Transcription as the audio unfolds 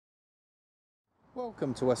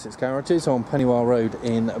Welcome to Wessex Garages on Pennywell Road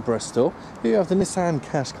in Bristol. Here you have the NISSAN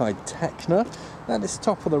QASHQAI TEKNA. Now this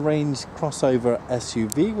top of the range crossover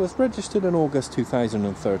SUV was registered in August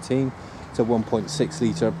 2013. It's a 1.6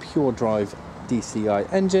 litre Puredrive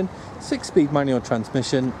DCI engine, 6-speed manual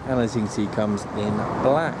transmission, and as you can see comes in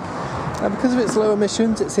black. Now because of its low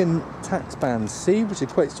emissions, it's in tax band C, which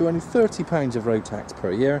equates to only £30 of road tax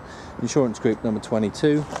per year, insurance group number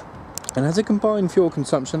 22. And has a combined fuel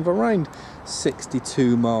consumption of around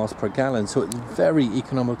 62 miles per gallon, so it's very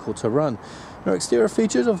economical to run. Now, exterior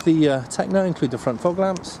features of the Tekna include the front fog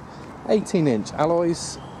lamps, 18-inch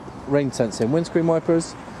alloys, rain sensing windscreen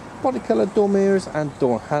wipers, body coloured door mirrors and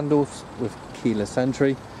door handles with keyless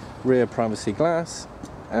entry, rear privacy glass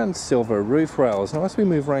and silver roof rails. Now as we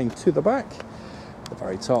move round to the back, at the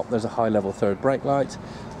very top there's a high level third brake light,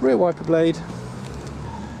 rear wiper blade.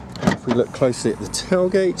 If we look closely at the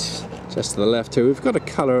tailgate, just to the left here, we've got a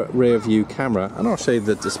colour rear view camera, and I'll show you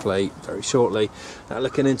the display very shortly. Now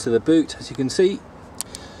looking into the boot, as you can see,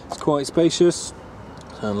 it's quite spacious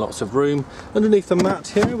and lots of room. Underneath the mat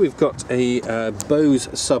here we've got a Bose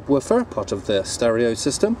subwoofer, part of the stereo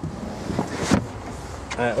system.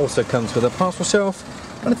 It also comes with a parcel shelf.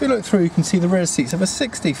 And if you look through, you can see the rear seats have a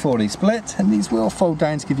 60-40 split, and these will fold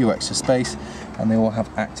down to give you extra space, and they all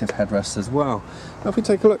have active headrests as well. Now if we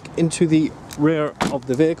take a look into the rear of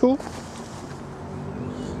the vehicle,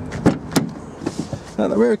 now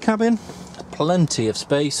the rear cabin, plenty of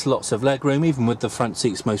space, lots of leg room, even with the front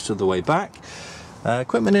seats most of the way back.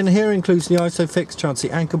 Equipment in here includes the ISOFIX child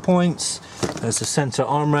seat anchor points. There's a centre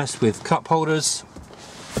armrest with cup holders.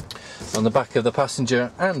 On the back of the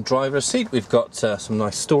passenger and driver's seat we've got some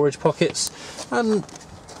nice storage pockets, and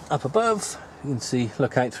up above you can see,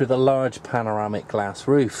 look out through the large panoramic glass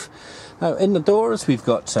roof. Now in the doors we've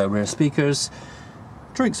got rear speakers,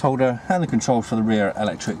 drinks holder and the controls for the rear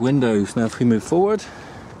electric windows. Now if we move forward,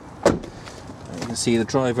 you can see the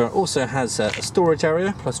driver also has a storage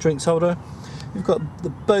area plus drinks holder. We've got the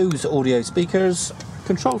Bose audio speakers,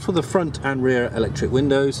 controls for the front and rear electric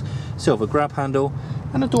windows, silver grab handle,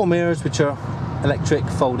 and the door mirrors which are electric,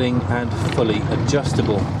 folding and fully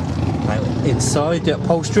adjustable. Now inside the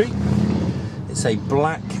upholstery, it's a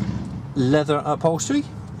black leather upholstery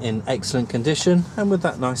in excellent condition and with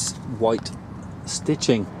that nice white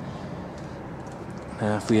stitching.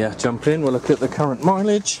 Now if we jump in, we'll look at the current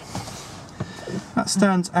mileage. That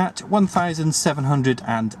stands at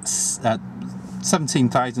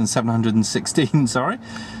 17,716, sorry.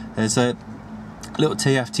 There's a little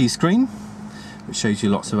TFT screen which shows you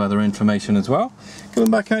lots of other information as well. Coming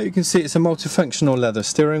back out, you can see it's a multifunctional leather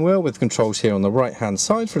steering wheel with controls here on the right hand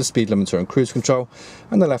side for the speed limiter and cruise control,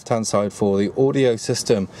 and the left hand side for the audio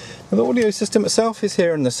system. Now the audio system itself is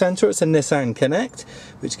here in the centre. It's a Nissan Connect,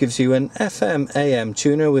 which gives you an FM AM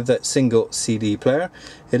tuner with that single CD player.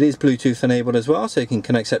 It is Bluetooth enabled as well, so you can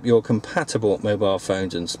connect up your compatible mobile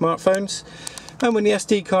phones and smartphones. And when the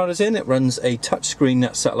SD card is in, it runs a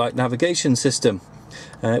touchscreen satellite navigation system.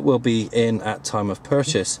 It will be in at time of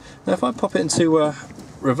purchase. Now if I pop it into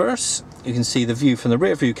reverse, you can see the view from the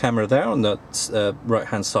rear view camera there on the right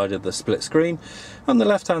hand side of the split screen. On the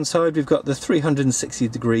left hand side we've got the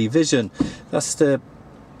 360-degree vision. That's the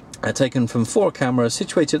taken from 4 cameras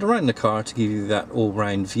situated around the car to give you that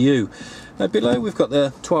all-round view. Now below we've got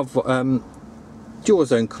the 12 dual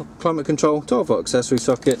zone climate control, 12-volt accessory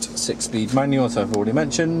socket, 6-speed manual as I've already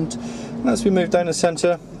mentioned. And as we move down the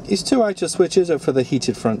centre, these 2 outer switches are for the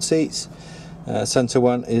heated front seats. Centre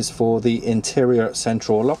one is for the interior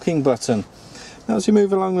central locking button. Now as we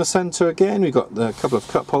move along the centre again, we've got a couple of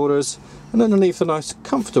cup holders, and underneath a nice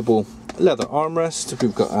comfortable leather armrest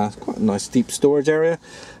we've got quite a nice deep storage area,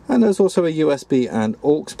 and there's also a USB and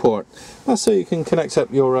aux port. That's so you can connect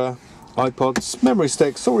up your iPods, memory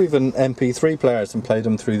sticks or even MP3 players and play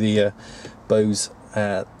them through the Bose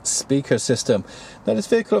speaker system. Now this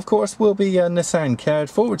vehicle of course will be Nissan cared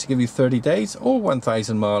for to give you 30 days or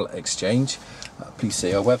 1,000 mile exchange. Please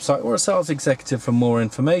see our website or a sales executive for more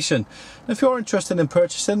information. And if you're interested in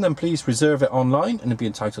purchasing, then please reserve it online and you'll be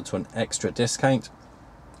entitled to an extra discount.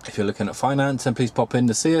 If you're looking at finance, then please pop in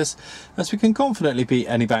to see us, as we can confidently beat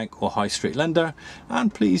any bank or high street lender.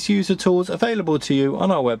 And please use the tools available to you on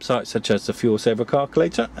our website, such as the fuel saver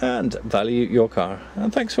calculator and value your car.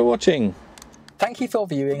 And thanks for watching. Thank you for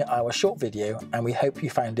viewing our short video, and we hope you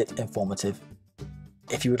found it informative.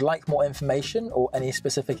 If you would like more information or any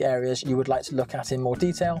specific areas you would like to look at in more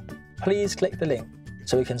detail, please click the link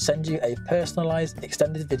so we can send you a personalised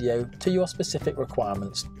extended video to your specific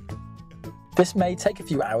requirements. This may take a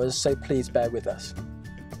few hours, so please bear with us.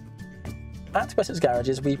 At Wessex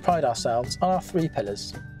Garages we pride ourselves on our 3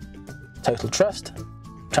 pillars: total trust,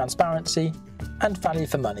 transparency and value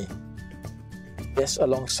for money. This,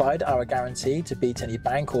 alongside our guarantee to beat any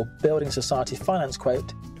bank or building society finance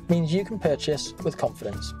quote, means you can purchase with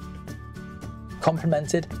confidence.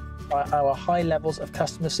 Complemented by our high levels of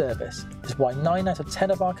customer service is why 9 out of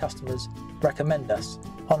 10 of our customers recommend us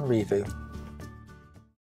on Revu.